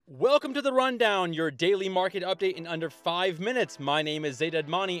Welcome to The Rundown, your daily market update in under 5 minutes. My name is Zaid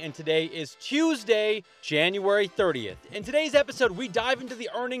Admani, and today is Tuesday, January 30th. In today's episode, we dive into the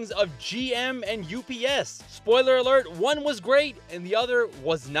earnings of GM and UPS. Spoiler alert, one was great and the other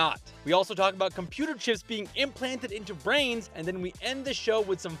was not. We also talk about computer chips being implanted into brains, and then we end the show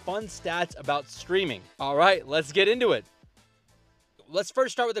with some fun stats about streaming. All right, let's get into it. Let's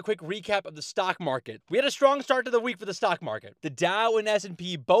first start with a quick recap of the stock market. We had a strong start to the week for the stock market. The Dow and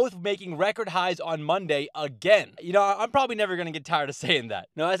S&P both making record highs on Monday again. You know, I'm probably never going to get tired of saying that.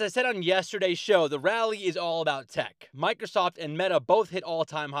 Now, as I said on yesterday's show, the rally is all about tech. Microsoft and Meta both hit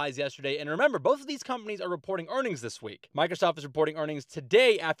all-time highs yesterday, and remember, both of these companies are reporting earnings this week. Microsoft is reporting earnings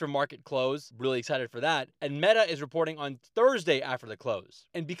today after market close. Really excited for that. And Meta is reporting on Thursday after the close.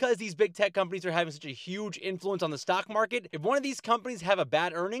 And because these big tech companies are having such a huge influence on the stock market, if one of these companies have a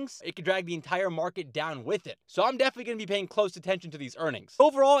bad earnings, it could drag the entire market down with it. So I'm definitely going to be paying close attention to these earnings.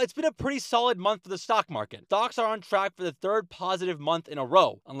 Overall, it's been a pretty solid month for the stock market. Stocks are on track for the third positive month in a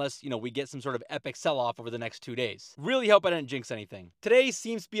row, unless, we get some sort of epic sell-off over the next 2 days. Really hope I didn't jinx anything. Today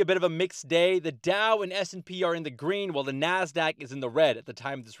seems to be a bit of a mixed day. The Dow and S&P are in the green, while the Nasdaq is in the red at the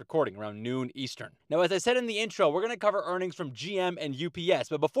time of this recording, around noon Eastern. Now, as I said in the intro, we're going to cover earnings from GM and UPS,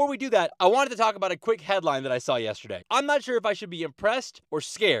 but before we do that, I wanted to talk about a quick headline that I saw yesterday. I'm not sure if I should be impressed or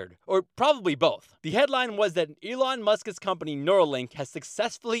scared, or probably both. The headline was that Elon Musk's company Neuralink has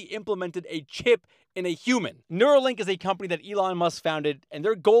successfully implemented a chip in a human. Neuralink is a company that Elon Musk founded, and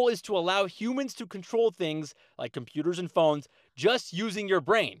their goal is to allow humans to control things like computers and phones just using your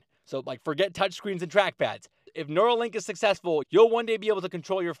brain. So, forget touchscreens and trackpads. If Neuralink is successful, you'll one day be able to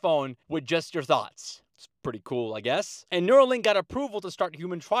control your phone with just your thoughts. It's pretty cool, I guess. And Neuralink got approval to start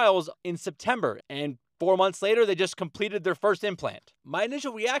human trials in September, and 4 months later, they just completed their first implant. My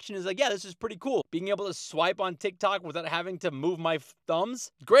initial reaction is yeah, this is pretty cool. Being able to swipe on TikTok without having to move my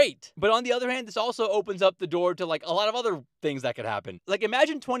thumbs, great. But on the other hand, this also opens up the door to a lot of other things that could happen.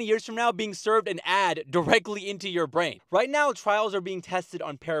 Imagine 20 years from now being served an ad directly into your brain. Right now, trials are being tested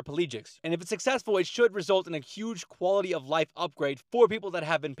on paraplegics. And if it's successful, it should result in a huge quality of life upgrade for people that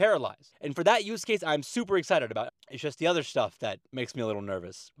have been paralyzed. And for that use case, I'm super excited about it. It's just the other stuff that makes me a little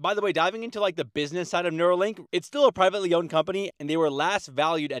nervous. By the way, diving into the business side of Neuralink, it's still a privately owned company, and they were last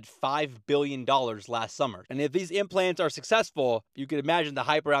valued at $5 billion last summer. And if these implants are successful, you can imagine the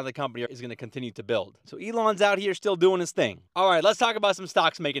hype around the company is going to continue to build. So Elon's out here still doing his thing. All right, let's talk about some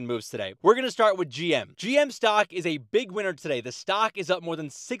stocks making moves today. We're going to start with GM. GM stock is a big winner today. The stock is up more than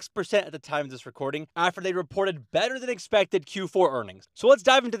 6% at the time of this recording after they reported better than expected Q4 earnings. So let's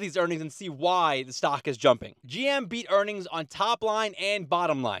dive into these earnings and see why the stock is jumping. GM beat earnings on top line and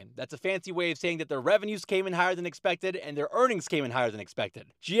bottom line. That's a fancy way of saying that their revenues came in higher than expected and their earnings came in higher than expected.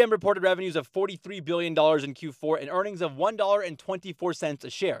 GM reported revenues of $43 billion in Q4 and earnings of $1.24 a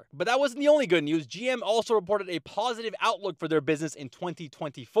share. But that wasn't the only good news. GM also reported a positive outlook for their business in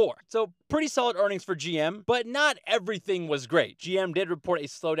 2024. So pretty solid earnings for GM, but not everything was great. GM did report a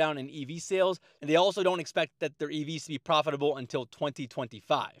slowdown in EV sales, and they also don't expect that their EVs to be profitable until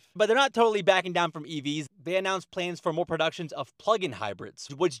 2025. But they're not totally backing down from EVs. They announced plans for more productions of plug-in hybrids,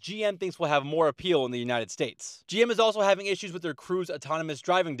 which GM thinks will have more appeal in the United States. GM is also having issues with their Cruise autonomous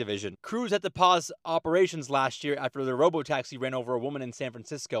driving division. Cruise had to pause operations last year after their robotaxi ran over a woman in San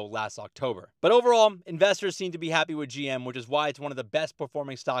Francisco last October. But overall, investors seem to be happy with GM, which is why it's one of the best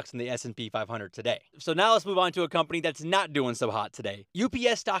performing stocks in the S&P 500 today. So now let's move on to a company that's not doing so hot today.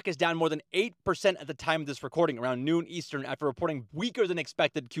 UPS stock is down more than 8% at the time of this recording, around noon Eastern, after reporting weaker than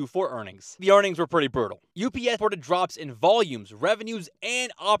expected Q4 earnings. The earnings were pretty brutal. UPS reported drops in volumes, revenues,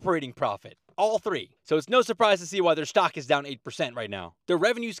 and operating profit. All three. So it's no surprise to see why their stock is down 8% right now. Their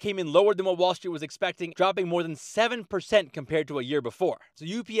revenues came in lower than what Wall Street was expecting, dropping more than 7% compared to a year before. So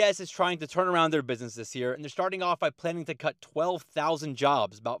UPS is trying to turn around their business this year, and they're starting off by planning to cut 12,000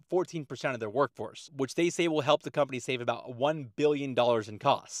 jobs, about 14% of their workforce, which they say will help the company save about $1 billion in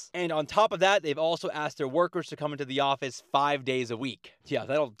costs. And on top of that, they've also asked their workers to come into the office 5 days a week. Yeah,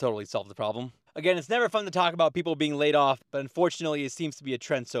 that'll totally solve the problem. Again, it's never fun to talk about people being laid off, but unfortunately, it seems to be a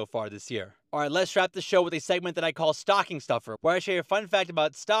trend so far this year. All right, let's wrap the show with a segment that I call Stocking Stuffer, where I share a fun fact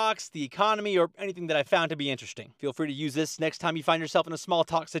about stocks, the economy, or anything that I found to be interesting. Feel free to use this next time you find yourself in a small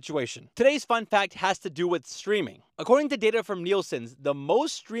talk situation. Today's fun fact has to do with streaming. According to data from Nielsen's, the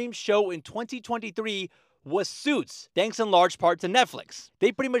most streamed show in 2023 was Suits, thanks in large part to Netflix.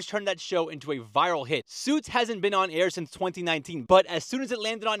 They pretty much turned that show into a viral hit. Suits hasn't been on air since 2019, but as soon as it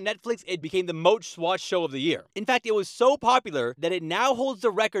landed on Netflix, it became the most watched show of the year. In fact, it was so popular that it now holds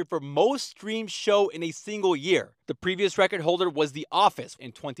the record for most streamed show in a single year. The previous record holder was The Office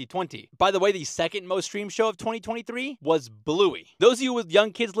in 2020. By the way, the second most streamed show of 2023 was Bluey. Those of you with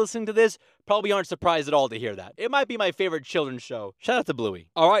young kids listening to this probably aren't surprised at all to hear that. It might be my favorite children's show. Shout out to Bluey.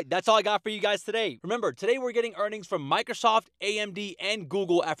 All right, that's all I got for you guys today. Remember, today we're getting earnings from Microsoft, AMD, and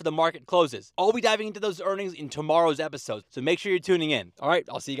Google after the market closes. I'll be diving into those earnings in tomorrow's episode, so make sure you're tuning in. All right,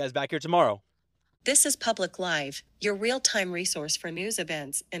 I'll see you guys back here tomorrow. This is Public Live, your real-time resource for news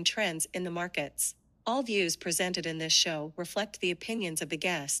events and trends in the markets. All views presented in this show reflect the opinions of the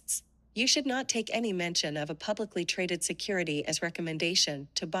guests. You should not take any mention of a publicly traded security as recommendation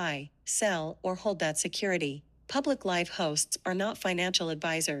to buy, sell, or hold that security. Public Live hosts are not financial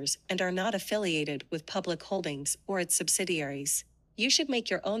advisors and are not affiliated with Public Holdings or its subsidiaries. You should make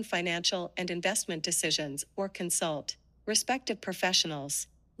your own financial and investment decisions or consult respective professionals.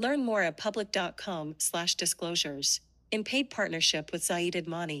 Learn more at public.com/disclosures. In paid partnership with Zaid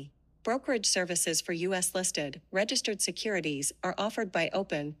Admani. Brokerage services for U.S. listed, registered securities are offered by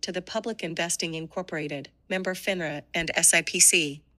Open to the Public Investing Incorporated, member FINRA and SIPC.